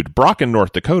include Brock in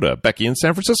North Dakota, Becky in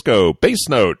San Francisco, Bass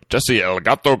Note, Jesse El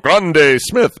Gato Grande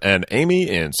Smith, and Amy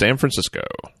in San Francisco.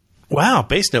 Wow,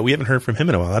 Bass Note. We haven't heard from him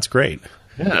in a while. That's great.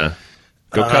 Yeah.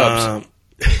 Go Cubs.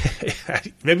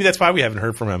 Maybe that's why we haven't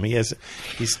heard from him. He's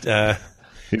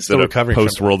still recovering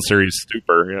post World Series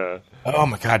stupor. Yeah. Oh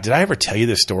my God! Did I ever tell you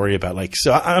this story about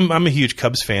so I'm a huge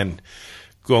Cubs fan.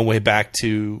 Going way back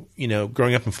to,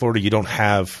 growing up in Florida, we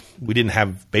didn't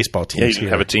have baseball teams. Yeah, you didn't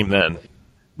have a team then.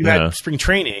 You had spring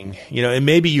training, and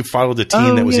maybe you followed the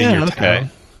team that was in your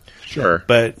town. Sure.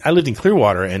 But I lived in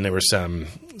Clearwater, and there were so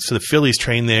the Phillies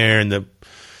trained there, and the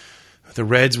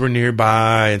Reds were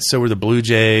nearby, and so were the Blue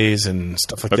Jays and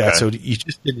stuff like that. So you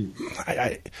just didn't.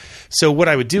 So what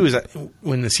I would do is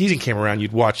when the season came around,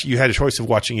 you had a choice of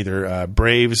watching either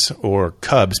Braves or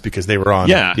Cubs because they were on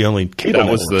the only cable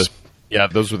networks.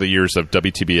 Those were the years of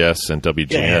WTBS and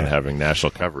WGN having national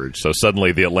coverage. So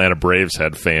suddenly the Atlanta Braves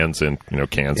had fans in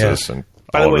Kansas and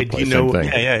by the way, do you know?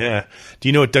 Yeah. Do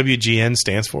you know what WGN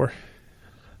stands for?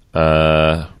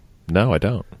 No, I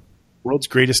don't. World's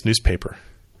Greatest Newspaper.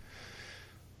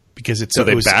 Because they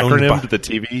backronymed the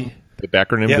TV. They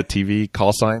backronymed the TV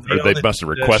call sign, or they must have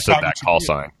requested that call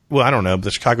sign. Well, I don't know.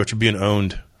 The Chicago Tribune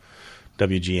owned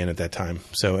WGN at that time.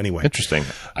 So anyway, interesting.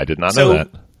 I did not know that.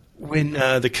 When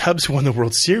the Cubs won the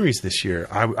World Series this year,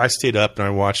 I stayed up and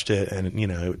I watched it, and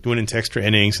it went into extra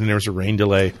innings, and there was a rain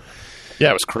delay.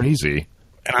 Yeah, it was crazy.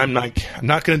 And I'm not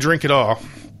going to drink it all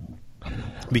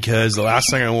because the last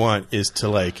thing I want is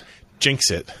to jinx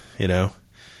it,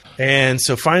 And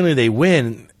so finally they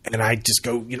win, and I just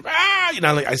go,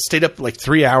 I stayed up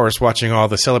 3 hours watching all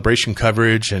the celebration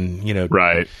coverage, and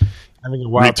right. Having a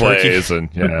wild Replays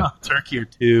turkey, turkey or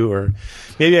two, or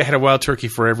maybe I had a wild turkey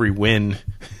for every win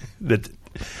that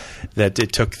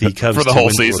it took the Cubs for the whole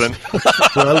season.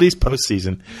 Well, at least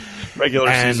postseason,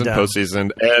 regular season,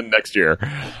 postseason, and next year.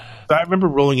 So I remember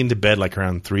rolling into bed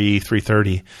around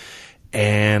 3:30,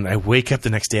 and I wake up the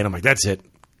next day and I'm like, "That's it,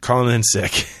 calling in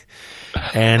sick."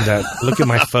 And look at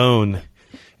my phone,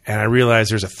 and I realize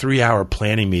there's a 3-hour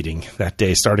planning meeting that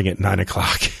day starting at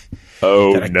 9:00.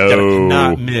 Oh, that I could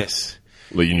not miss.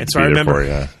 Well, you need so to be I remember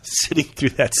there for, sitting through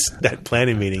that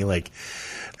planning meeting.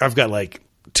 I've got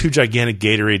 2 gigantic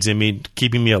Gatorades in me,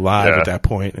 keeping me alive at that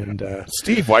point. And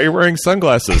Steve, why are you wearing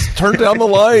sunglasses? Turn down the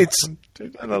lights.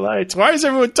 Turn down the lights. Why is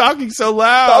everyone talking so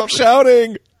loud? Stop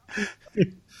shouting.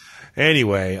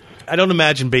 Anyway, I don't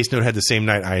imagine Bass Note had the same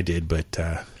night I did, but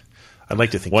I'd like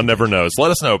to think one never knows.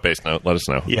 Let us know, Bass Note. Let us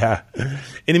know. Yeah.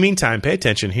 In the meantime, pay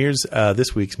attention. Here's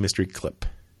this week's mystery clip.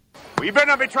 Well, you better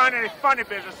not be trying any funny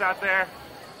business out there,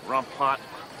 rump hunt.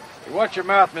 You watch your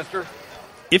mouth, mister.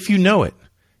 If you know it,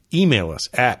 email us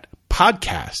at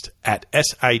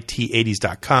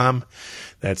podcast@sit80s.com.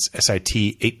 That's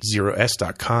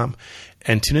sit80s.com.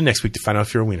 And tune in next week to find out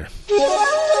if you're a wiener.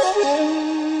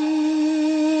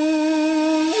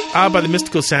 By the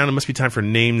mystical sound, it must be time for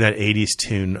Name That 80s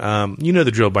Tune. You know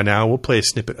the drill by now. We'll play a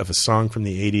snippet of a song from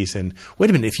the 80s. And wait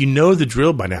a minute, if you know the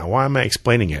drill by now, why am I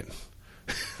explaining it?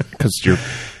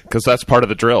 Because that's part of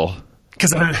the drill.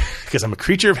 Because I'm a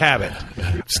creature of habit.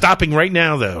 Stopping right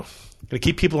now, though. Going to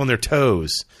keep people on their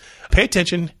toes. Pay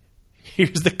attention.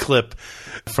 Here's the clip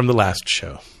from the last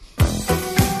show.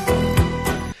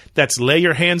 That's Lay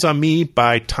Your Hands on Me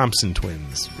by Thompson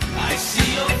Twins. I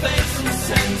see your face and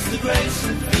sense the grace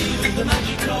and feel the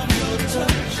magic of your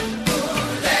touch.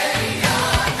 Lay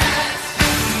your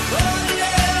hands, lay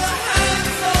your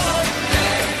hands on me.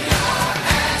 Lay your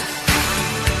hands,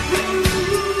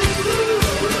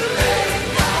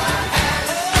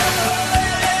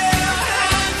 lay your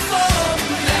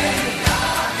hands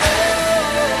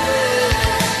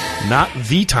on me. Not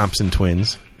the Thompson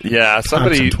Twins. Yeah,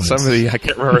 somebody, I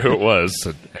can't remember who it was.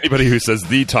 Anybody who says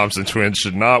the Thompson Twins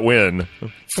should not win.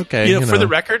 Okay. You know, for the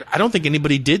record, I don't think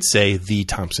anybody did say the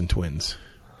Thompson Twins.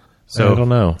 So I don't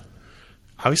know.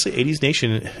 Obviously, 80s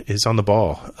Nation is on the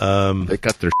ball. They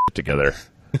got their shit together.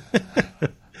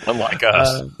 Unlike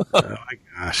us. Oh, my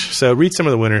gosh. So read some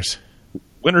of the winners.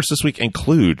 Winners this week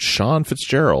include Sean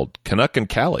Fitzgerald, Canuck and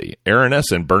Cali, Aaron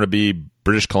S. in Burnaby,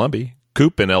 British Columbia,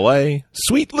 Coop in L.A.,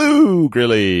 Sweet Lou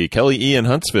Grilly, Kelly E. in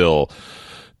Huntsville,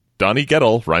 Donnie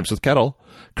Gettle, rhymes with kettle,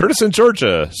 Curtis in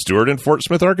Georgia, Stuart in Fort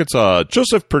Smith, Arkansas,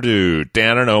 Joseph Perdue,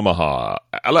 Dan in Omaha,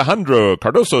 Alejandro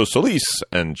Cardoso Solis,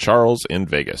 and Charles in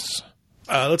Vegas.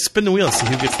 Let's spin the wheel and see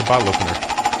who gets the bottle opener.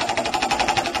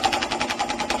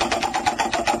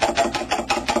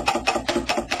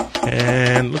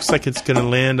 And looks like it's going to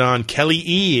land on Kelly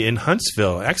E. in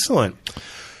Huntsville. Excellent.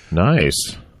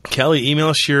 Nice. Kelly, email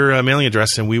us your mailing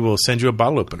address and we will send you a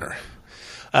bottle opener.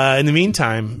 In the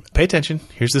meantime, pay attention.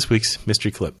 Here's this week's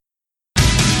mystery clip.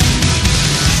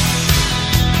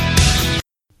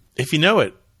 If you know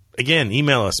it, again,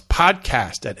 email us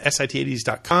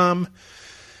podcast@sit80s.com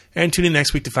and tune in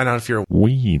next week to find out if you're a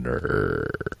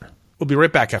wiener. We'll be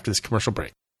right back after this commercial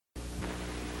break.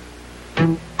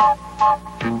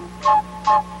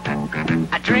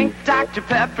 I drink Dr.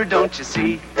 Pepper, don't you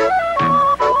see?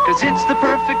 'Cause it's the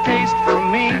perfect taste for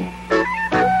me.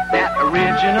 That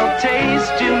original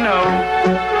taste, you know,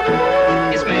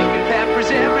 is making peppers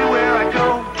everywhere I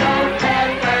go.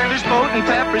 There's boating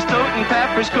peppers, toting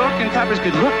peppers, cooking peppers,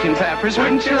 good-looking peppers.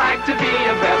 Wouldn't you like to be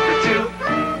a pepper too?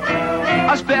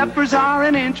 Us peppers are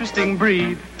an interesting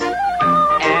breed.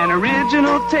 An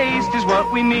original taste is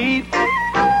what we need.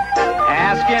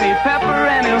 Ask any pepper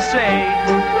and he'll say,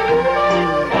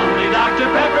 only Dr.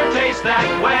 Pepper tastes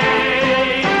that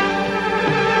way.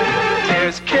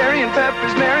 There's carrying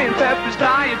peppers, marrying peppers,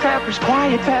 dying peppers,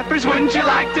 quiet peppers. Wouldn't you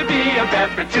like to be a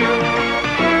pepper too?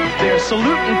 There's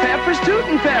saluting peppers,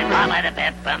 tooting peppers. I'm a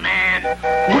pepper man.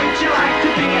 Wouldn't you like to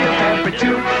be a pepper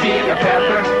too? Being a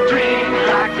pepper, drink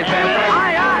Dr. Pepper.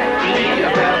 Aye, aye. Being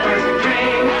a pepper,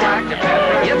 drink Dr.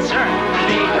 Pepper. Yes, sir.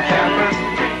 Being a pepper.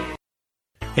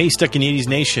 Hey, Stuck in the 80s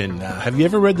Nation. Have you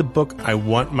ever read the book I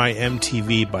Want My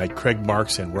MTV by Craig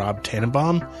Marks and Rob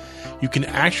Tannenbaum? You can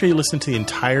actually listen to the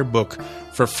entire book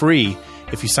for free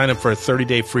if you sign up for a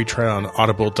 30-day free trial on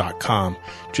audible.com.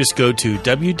 Just go to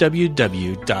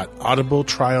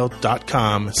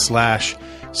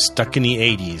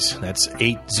www.audibletrial.com/stuckinthe80s. That's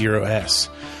 80S.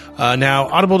 Now,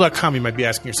 audible.com, you might be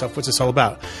asking yourself, what's this all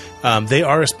about? They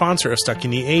are a sponsor of Stuck in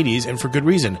the 80s, and for good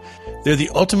reason. They're the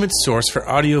ultimate source for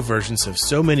audio versions of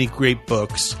so many great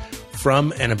books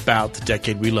from and about the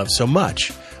decade we love so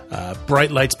much.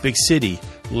 Bright Lights, Big City,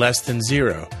 Less Than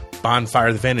Zero, Bonfire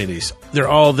of the Vanities. They're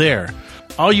all there.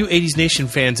 All you 80s Nation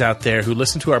fans out there who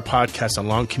listen to our podcast on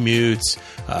long commutes,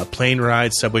 plane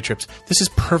rides, subway trips, this is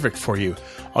perfect for you.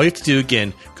 All you have to do,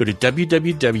 again, go to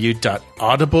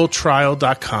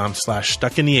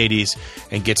www.audibletrial.com/stuckinthe80s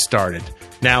and get started.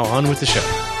 Now, on with the show.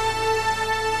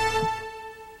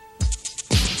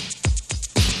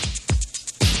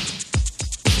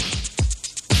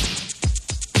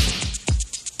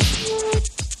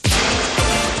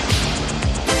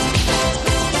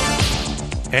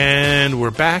 And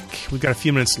we're back. We've got a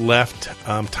few minutes left.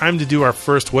 Time to do our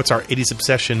first What's Our 80s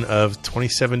Obsession of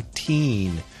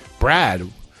 2017. Brad,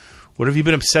 what have you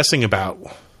been obsessing about?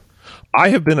 I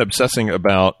have been obsessing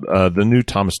about the new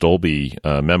Thomas Dolby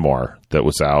memoir that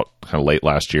was out kind of late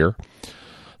last year.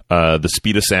 The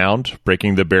Speed of Sound,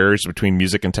 Breaking the Barriers Between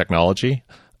Music and Technology.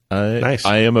 Nice.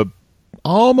 I am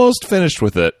almost finished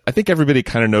with it. I think everybody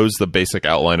kind of knows the basic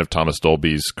outline of Thomas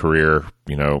Dolby's career,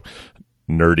 you know,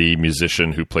 nerdy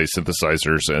musician who plays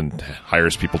synthesizers and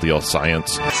hires people to yell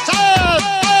science.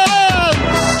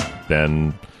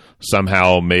 Then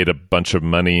somehow made a bunch of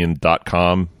money in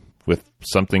 .com with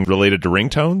something related to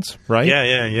ringtones, right?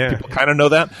 Yeah. People kind of know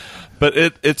that. But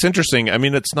it's interesting. I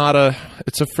mean, it's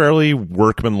a fairly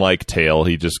workmanlike tale.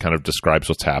 He just kind of describes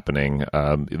what's happening.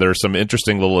 There are some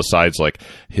interesting little asides, like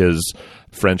his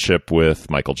friendship with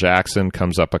Michael Jackson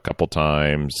comes up a couple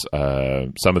times.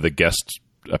 Some of the guest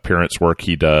appearance work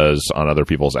he does on other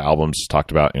people's albums talked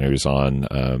about. He was on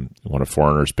one of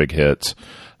Foreigner's big hits.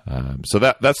 So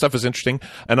that stuff is interesting.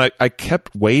 And I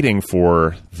kept waiting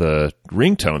for the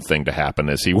ringtone thing to happen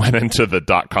as he went into the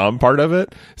 .com part of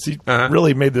it. So he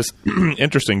really made this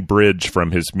interesting bridge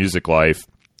from his music life.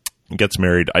 He gets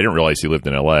married. I didn't realize he lived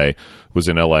in L.A., was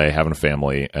in L.A. having a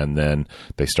family, and then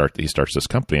he starts this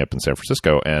company up in San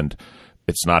Francisco, and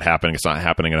it's not happening.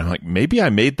 And I'm like, maybe I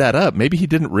made that up. Maybe he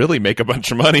didn't really make a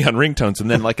bunch of money on ringtones.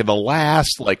 And then in the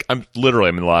last, I'm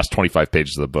in the last 25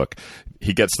 pages of the book,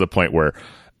 he gets to the point where,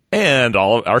 and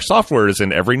all of our software is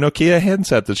in every Nokia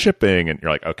handset that's shipping. And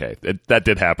you're like, okay, that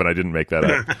did happen. I didn't make that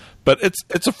up. But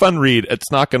it's a fun read.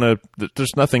 It's not going to,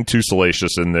 there's nothing too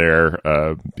salacious in there,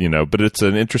 but it's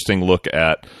an interesting look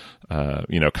at,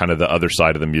 kind of the other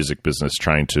side of the music business,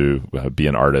 trying to be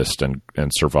an artist and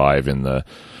survive in the,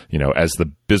 as the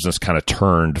business kind of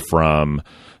turned from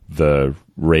the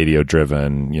radio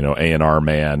driven, A&R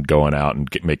man going out and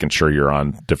making sure you're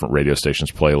on different radio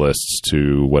stations playlists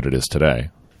to what it is today.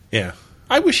 Yeah.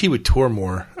 I wish he would tour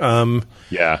more.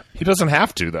 Yeah. He doesn't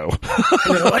have to, though.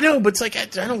 I know, but it's like,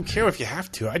 I don't care if you have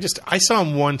to. I saw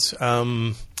him once,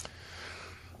 10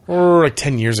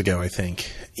 years ago, I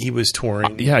think. He was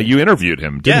touring. Yeah, you interviewed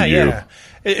him, didn't you? Yeah.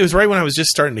 It was right when I was just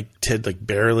starting to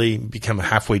barely become a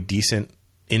halfway decent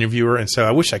interviewer. And so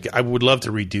I wish I would love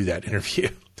to redo that interview.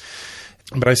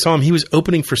 But I saw him. He was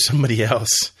opening for somebody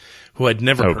else who I'd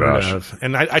never heard of.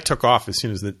 And I took off as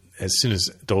soon as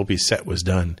Dolby's set was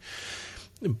done.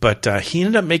 But he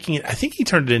ended up making it. I think he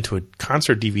turned it into a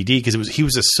concert DVD because he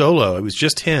was a solo. It was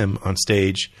just him on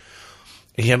stage.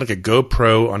 And he had a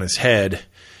GoPro on his head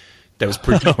that was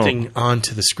projecting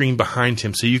onto the screen behind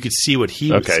him, so you could see what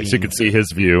he was seeing. Okay, so you could see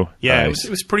his view. Yeah, nice. It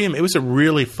was pretty. It was a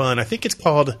really fun. I think it's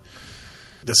called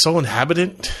The Soul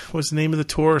Inhabitant was the name of the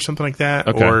tour or something like that.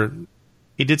 Okay. Or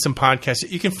he did some podcasts.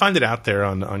 You can find it out there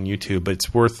on YouTube, but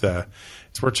it's worth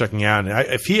checking out.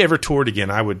 And if he ever toured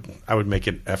again, I would make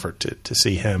an effort to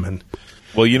see him. And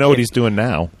well, you know what he's doing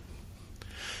now?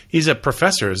 He's a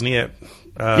professor, isn't he?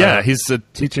 He's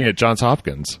teaching at Johns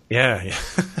Hopkins. Yeah.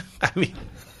 I mean,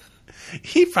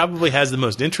 he probably has the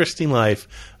most interesting life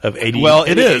of 80. Well,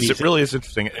 it is. It really is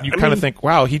interesting. And you kind of think,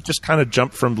 wow, he just kind of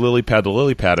jumped from lily pad to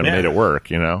lily pad and made it work,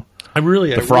 The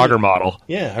Frogger model.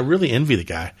 Yeah, I really envy the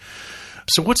guy.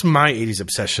 So what's my 80s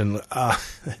obsession?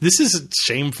 This is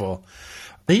shameful.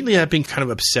 Lately, I've been kind of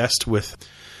obsessed with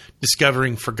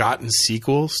discovering forgotten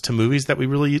sequels to movies that we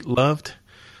really loved.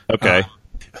 Okay.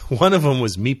 One of them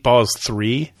was Meatballs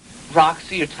 3.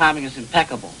 Roxy, your timing is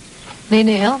impeccable. Need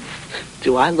any help?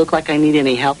 Do I look like I need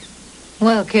any help?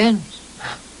 Well, kid,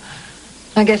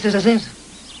 I guess this is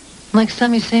it. Next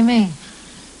time you see me,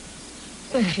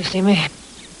 if you see me,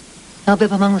 I'll be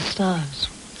up among the stars.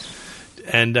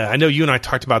 And I know you and I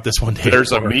talked about this one day.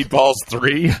 There's a Meatballs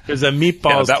 3? There's a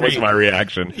Meatballs 3. That was my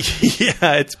reaction.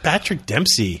 Yeah, it's Patrick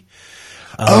Dempsey.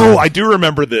 I do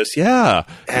remember this. Yeah,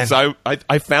 because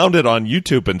I found it on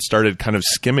YouTube and started kind of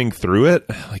skimming through it.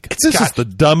 This is the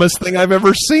dumbest thing I've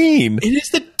ever seen. It is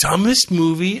the dumbest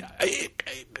movie.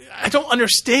 I don't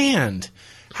understand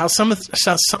how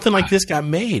something like this got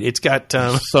made. It's got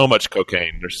so much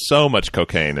cocaine. There's so much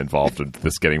cocaine involved in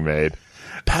this getting made.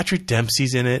 Patrick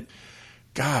Dempsey's in it.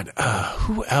 God,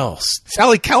 who else?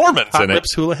 Sally Kellerman's in it.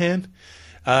 Lips Houlihan,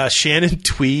 Shannon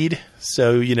Tweed.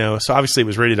 So so obviously it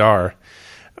was rated R.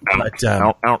 But,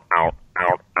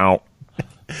 ow.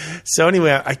 So anyway,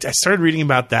 I started reading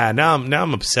about that. Now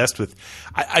I'm obsessed with.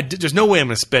 There's no way I'm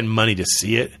going to spend money to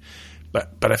see it,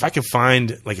 but if I can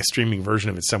find a streaming version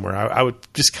of it somewhere, I would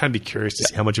just kind of be curious to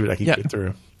see how much of it I can get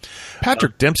through.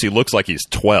 Patrick Dempsey looks like he's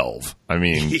 12. I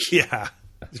mean, yeah,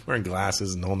 he's wearing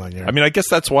glasses and the whole 9 yards. I mean, I guess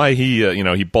that's why he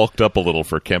he bulked up a little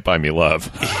for Can't Buy Me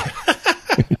Love.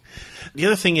 The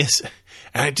other thing is,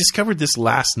 and I discovered this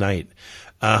last night.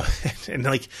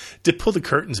 And to pull the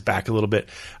curtains back a little bit,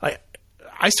 I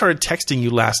started texting you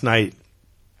last night,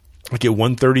 at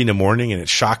 1:30 in the morning, and it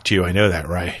shocked you. I know that,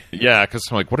 right? Yeah, because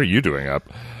I'm like, what are you doing up?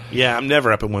 Yeah, I'm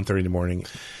never up at 1:30 in the morning,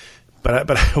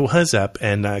 but I was up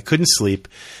and I couldn't sleep,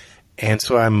 and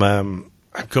so I'm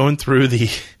going through the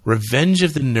Revenge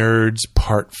of the Nerds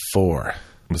Part 4.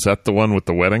 Was that the one with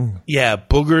the wedding? Yeah,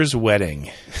 Booger's wedding.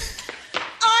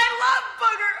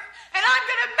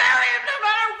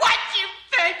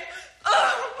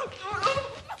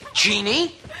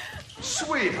 Jeannie,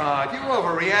 Sweetheart, you're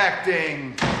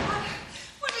overreacting.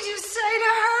 What did you say to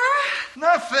her?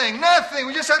 Nothing.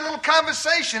 We just had a little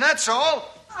conversation, that's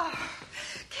all. Oh,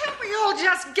 can't we all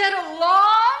just get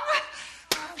along?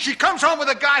 She comes home with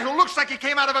a guy who looks like he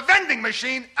came out of a vending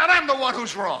machine, and I'm the one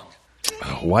who's wrong.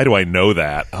 Why do I know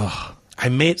that? Oh. I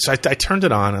turned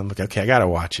it on. I'm like, okay, I got to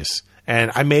watch this.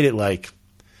 And I made it like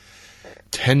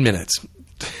 10 minutes.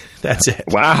 That's it.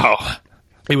 Wow.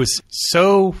 It was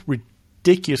so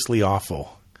ridiculously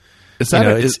awful. Was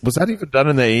that even done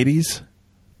in the 80s?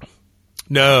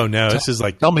 No. This is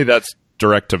like... Tell me that's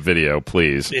direct to video,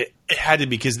 please. It had to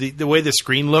be, because the way the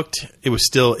screen looked, it was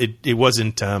still... It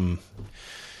wasn't...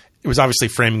 it was obviously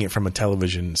framing it from a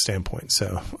television standpoint.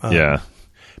 So yeah.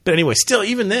 But anyway, still,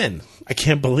 even then, I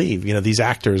can't believe, these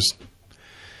actors,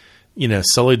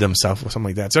 sullied themselves with something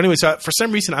like that. So anyway, for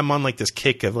some reason, I'm on like this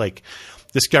kick of like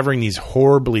discovering these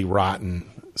horribly rotten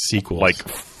sequels. Like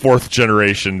fourth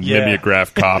generation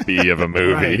mimeograph copy of a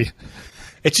movie. Right.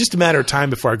 It's just a matter of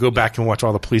time before I go back and watch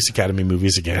all the Police Academy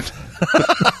movies again.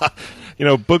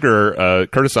 Booger,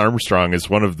 Curtis Armstrong is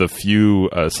one of the few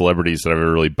celebrities that I've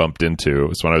ever really bumped into. It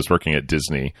was when I was working at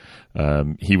Disney.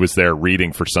 He was there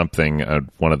reading for something,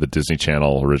 one of the Disney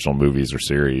Channel original movies or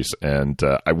series. And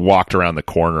I walked around the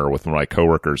corner with one of my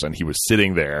coworkers, and he was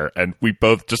sitting there. And we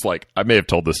both just I may have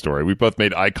told this story. We both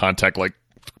made eye contact like,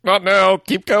 not now,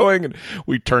 keep going. And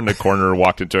we turned the corner,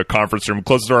 walked into a conference room,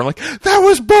 closed the door. I'm like, that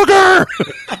was Booger.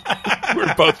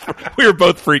 we were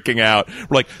both freaking out.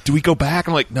 We're like, do we go back?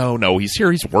 I'm like, no, he's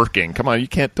here. He's working. Come on, you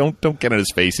can't. Don't get in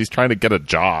his face. He's trying to get a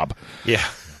job. Yeah.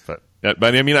 But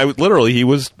I mean, he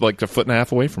was like a foot and a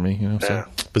half away from me. So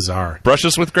bizarre.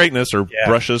 Brushes with greatness or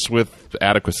brushes with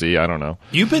adequacy. I don't know.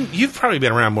 You've probably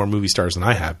been around more movie stars than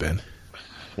I have been.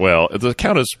 Well, the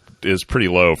count is pretty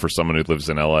low for someone who lives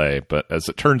in L.A., but as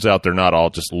it turns out, they're not all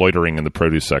just loitering in the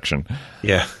produce section.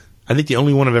 Yeah. I think the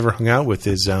only one I've ever hung out with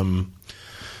is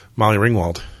Molly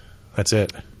Ringwald. That's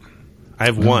it. I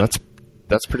have one.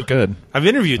 That's pretty good. I've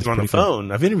interviewed them on the phone.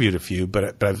 Fun. I've interviewed a few,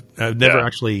 but I've never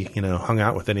actually hung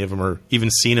out with any of them or even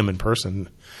seen them in person.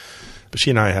 But she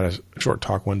and I had a short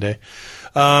talk one day.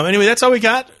 Anyway, that's all we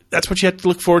got. That's what you have to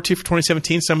look forward to for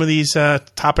 2017. Some of these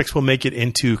topics will make it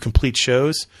into complete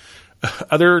shows.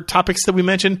 Other topics that we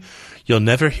mentioned, you'll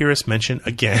never hear us mention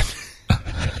again.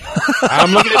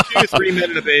 I'm looking at you, 3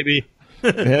 Men and a Baby.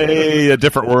 Hey, a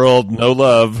different world, no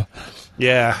love.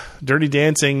 Yeah, Dirty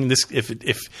Dancing.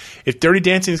 If Dirty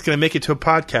Dancing is going to make it to a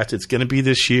podcast, it's going to be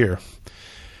this year.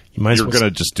 You're going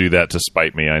to just do that to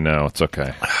spite me. I know. It's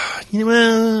okay.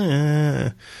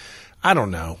 I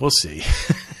don't know. We'll see.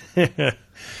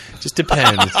 Just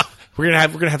depends. We're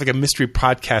gonna have like a mystery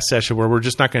podcast session where we're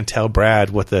just not going to tell Brad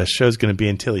what the show's going to be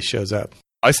until he shows up.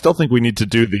 I still think we need to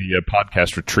do the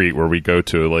podcast retreat where we go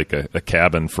to like a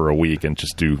cabin for a week and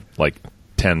just do like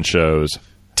 10 shows.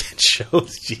 10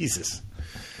 shows, Jesus!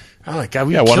 Oh my God,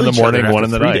 one in the morning, one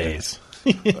in the night. Days.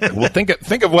 Well, think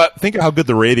of how good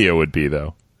the radio would be,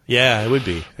 though. Yeah, it would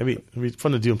be. It'd be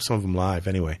fun to do some of them live.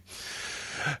 Anyways,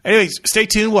 stay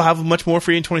tuned. We'll have much more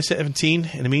for you in 2017.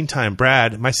 In the meantime,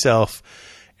 Brad, myself,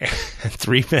 and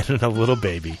 3 Men and a Little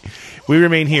Baby, we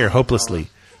remain here, hopelessly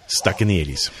stuck in the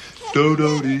 80s.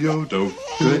 Do-do-de-o-do.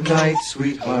 Good night,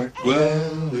 sweetheart.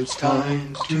 Well, it's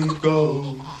time to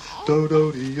go.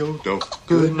 Do-do-de-o-do.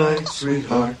 Good night,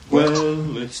 sweetheart.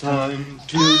 Well, it's time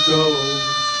to go.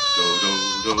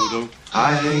 Do-do-do-do.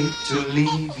 I hate to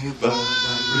leave you, but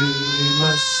I really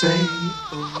must say,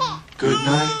 good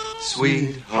night,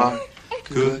 sweetheart.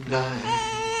 Good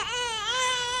night.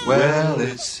 Well,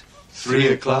 it's 3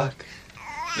 o'clock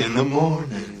in the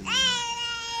morning.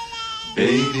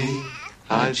 Baby,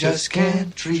 I just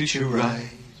can't treat you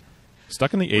right.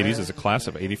 Stuck in the 80s is a class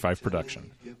of 85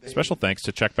 production. Special thanks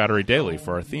to Check Battery Daily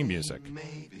for our theme music.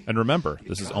 And remember,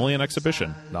 this is only an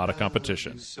exhibition, not a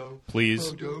competition.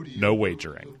 Please, no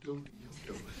wagering.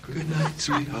 Good night,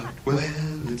 sweetheart. Well,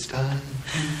 it's time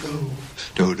to go.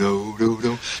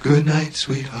 Do-do-do-do. Good night,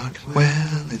 sweetheart.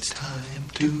 Well, it's time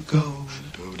to go.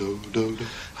 Do-do-do-do.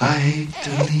 I hate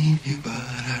to leave you, but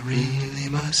I really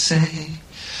must say,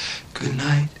 good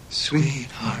night,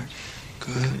 sweetheart.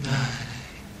 Good night.